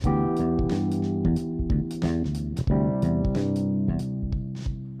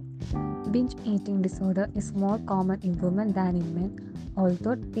Binge eating disorder is more common in women than in men,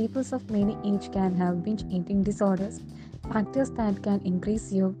 although people of many age can have binge eating disorders. Factors that can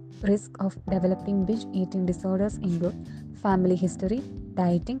increase your risk of developing binge eating disorders include family history,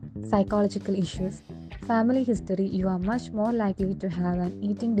 dieting, psychological issues. Family history: you are much more likely to have an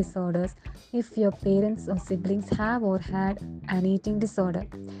eating disorders if your parents or siblings have or had an eating disorder.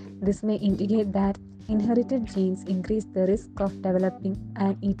 This may indicate that inherited genes increase the risk of developing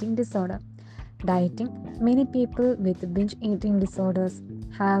an eating disorder. Dieting: many people with binge eating disorders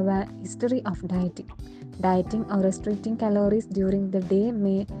have a history of dieting. Dieting or restricting calories during the day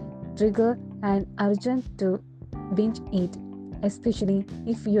may trigger an urge to binge eat, especially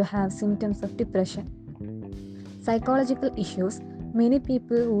if you have symptoms of depression. Psychological issues: many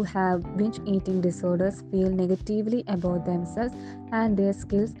people who have binge eating disorders feel negatively about themselves and their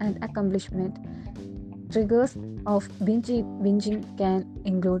skills and accomplishment. Triggers of binging can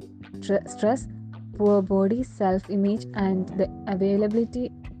include stress, poor body self image, and the availability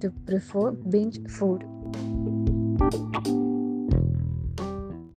to prefer binge food.